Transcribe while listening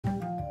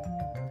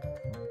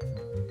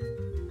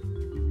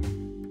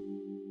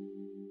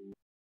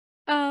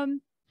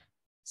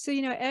So,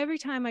 every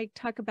time I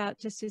talk about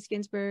Justice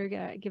Ginsburg,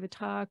 I give a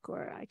talk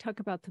or I talk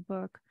about the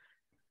book,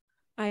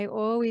 I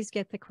always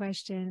get the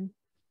question,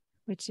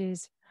 which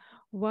is,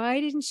 why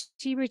didn't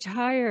she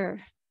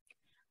retire?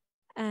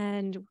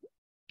 And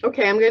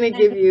okay, I'm going to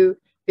give you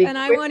the and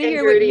I quick want to and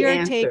hear what dirty your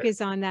answer. take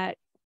is on that.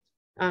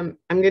 I'm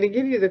going to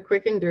give you the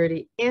quick and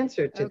dirty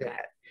answer to Okay.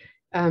 that.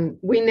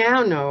 We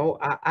now know,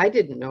 I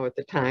didn't know at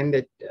the time,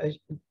 that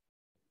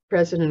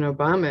President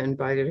Obama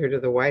invited her to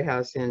the White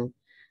House in,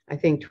 I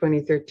think,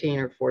 2013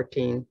 or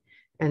 14,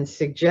 and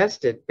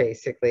suggested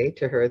basically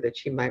to her that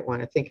she might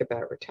want to think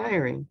about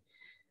retiring.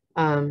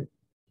 And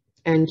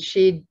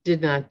she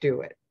did not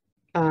do it.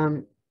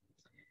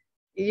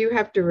 You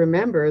have to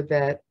remember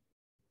that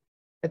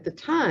at the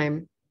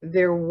time,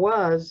 there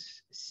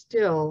was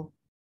still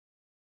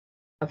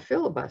a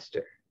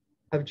filibuster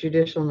of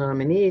judicial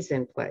nominees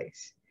in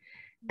place.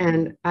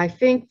 And I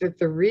think that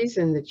the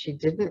reason that she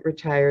didn't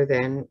retire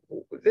then,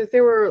 that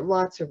there were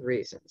lots of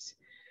reasons.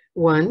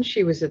 One,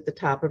 she was at the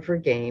top of her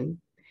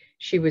game.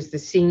 She was the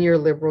senior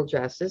liberal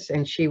justice,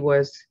 and she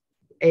was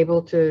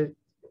able to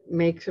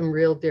make some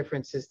real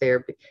differences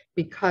there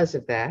because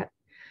of that.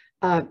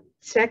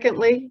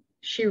 Secondly,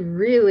 she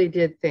really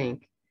did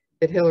think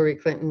that Hillary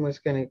Clinton was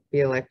going to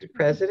be elected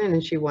president,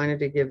 and she wanted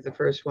to give the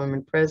first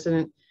woman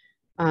president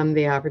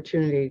the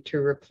opportunity to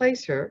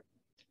replace her.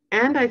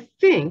 And I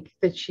think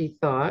that she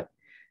thought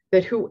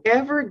that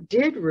whoever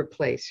did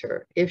replace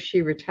her, if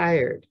she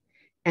retired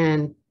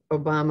and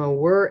Obama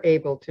were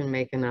able to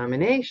make a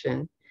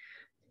nomination,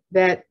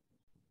 that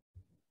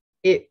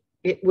it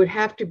would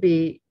have to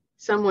be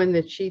someone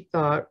that she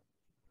thought,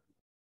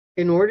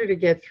 in order to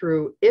get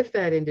through, if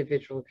that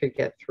individual could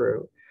get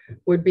through,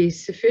 would be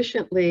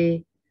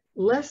sufficiently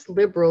less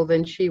liberal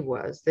than she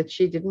was, that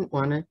she didn't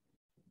want to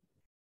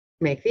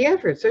make the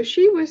effort. So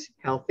she was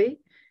healthy,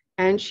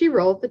 and she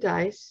rolled the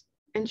dice,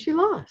 and she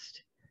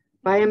lost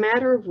by a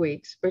matter of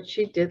weeks, but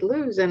she did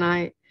lose. And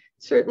I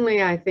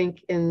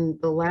think in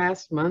the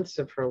last months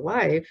of her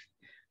life,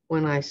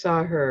 when I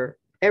saw her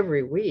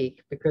every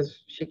week,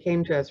 because she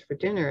came to us for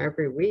dinner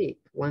every week,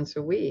 once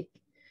a week,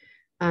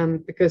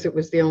 because it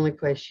was the only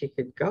place she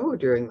could go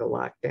during the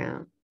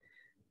lockdown.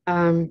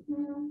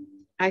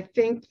 I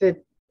think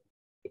that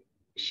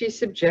she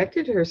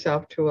subjected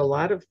herself to a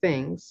lot of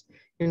things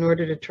in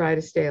order to try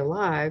to stay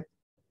alive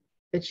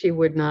that she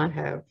would not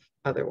have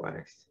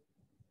otherwise.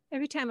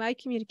 Every time I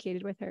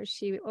communicated with her,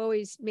 she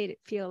always made it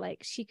feel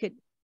like she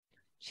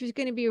was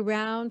going to be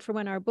around for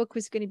when our book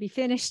was going to be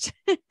finished.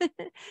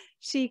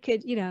 She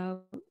could,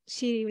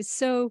 she was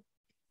so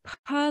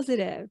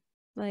positive.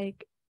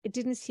 Like, it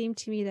didn't seem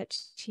to me that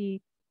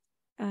she,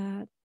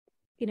 I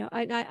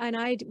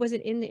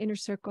wasn't in the inner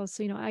circle.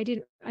 So,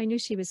 I knew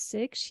she was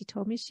sick. She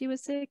told me she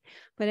was sick,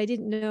 but I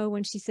didn't know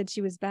when she said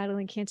she was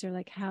battling cancer,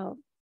 like how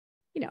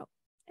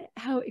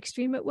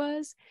extreme it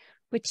was.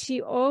 But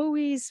she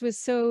always was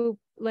so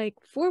like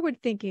forward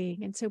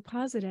thinking and so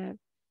positive.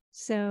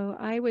 So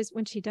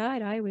when she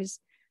died, I was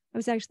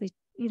actually,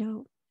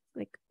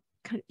 like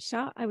kind of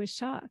shocked. I was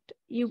shocked.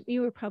 You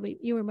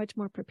were much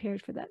more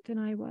prepared for that than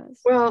I was.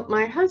 Well,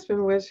 my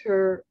husband was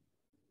her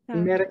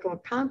medical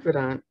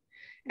confidant.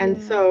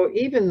 And so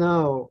even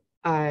though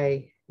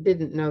I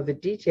didn't know the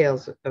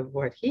details of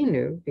what he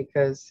knew,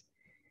 because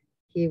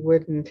he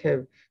wouldn't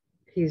have,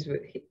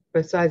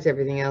 besides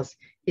everything else,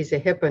 he's a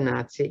HIPAA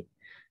Nazi.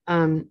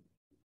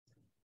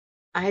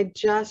 I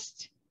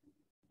just,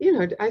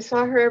 I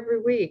saw her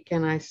every week,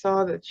 and I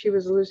saw that she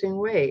was losing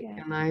weight.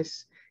 Yeah. And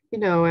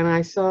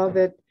I saw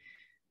that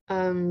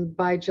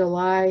by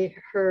July,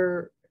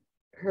 her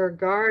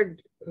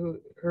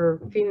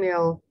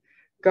female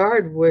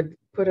guard would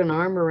put an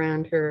arm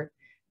around her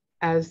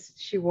as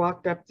she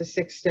walked up the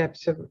 6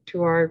 steps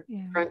to our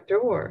front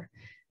door.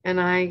 And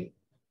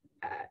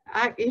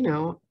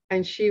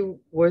and she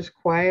was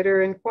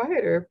quieter and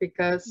quieter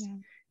because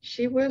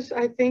she was,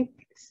 I think,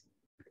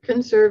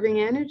 conserving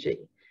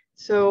energy.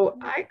 So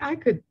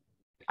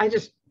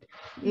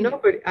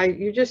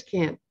you just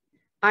can't,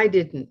 I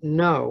didn't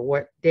know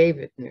what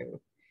David knew.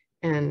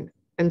 And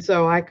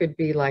so I could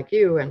be like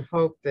you and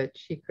hope that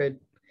she could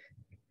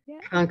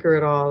conquer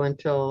it all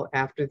until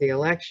after the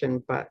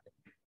election. But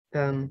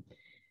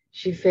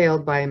she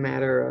failed by a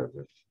matter of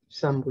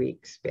some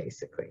weeks,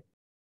 basically.